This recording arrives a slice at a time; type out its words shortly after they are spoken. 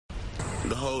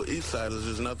The whole east side is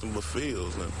just nothing but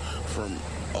fields. And from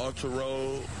Archer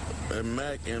Road and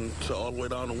Mack and to all the way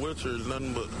down to Wilshire is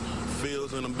nothing but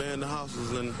fields and abandoned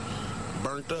houses and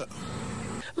burnt up.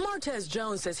 Martez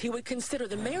Jones says he would consider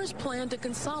the mayor's plan to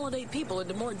consolidate people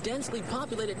into more densely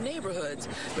populated neighborhoods.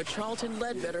 But Charlton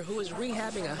Ledbetter, who is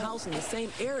rehabbing a house in the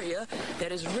same area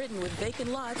that is ridden with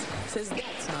vacant lots, says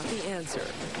that's not the answer.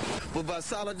 But by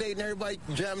consolidating everybody,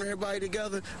 jamming everybody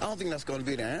together, I don't think that's going to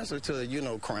be the answer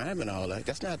to, crime and all that.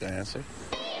 That's not the answer.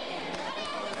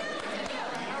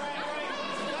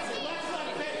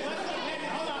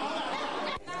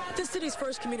 The city's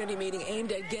first community meeting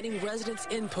aimed at getting residents'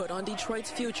 input on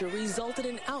Detroit's future resulted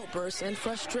in outbursts and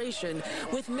frustration,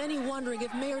 with many wondering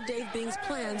if Mayor Dave Bing's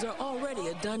plans are already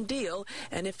a done deal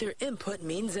and if their input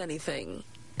means anything.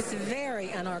 It's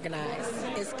very unorganized.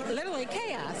 It's literally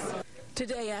chaos.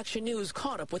 Today, Action News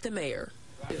caught up with the mayor.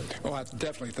 Well, I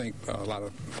definitely think a lot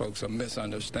of folks are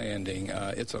misunderstanding.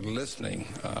 It's a listening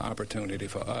opportunity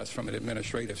for us from an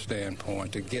administrative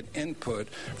standpoint to get input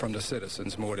from the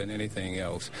citizens more than anything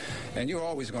else. And you're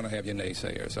always going to have your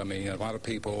naysayers. I mean, a lot of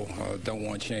people don't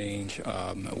want change.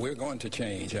 We're going to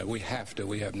change. We have to.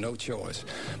 We have no choice.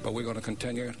 But we're going to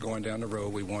continue going down the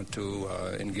road. We want to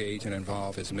engage and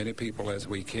involve as many people as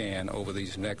we can over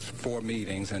these next 4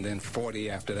 meetings and then 40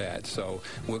 after that. So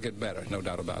we'll get better, no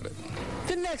doubt about it.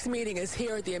 The next meeting is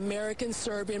here at the American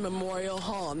Serbian Memorial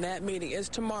Hall, and that meeting is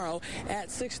tomorrow at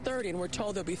 6:30, and we're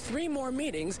told there'll be 3 more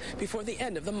meetings before the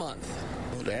end of the month.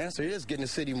 Well, the answer is getting the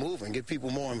city moving, get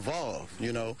people more involved,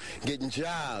 getting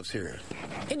jobs here.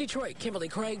 In Detroit, Kimberly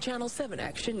Craig, Channel 7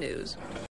 Action News.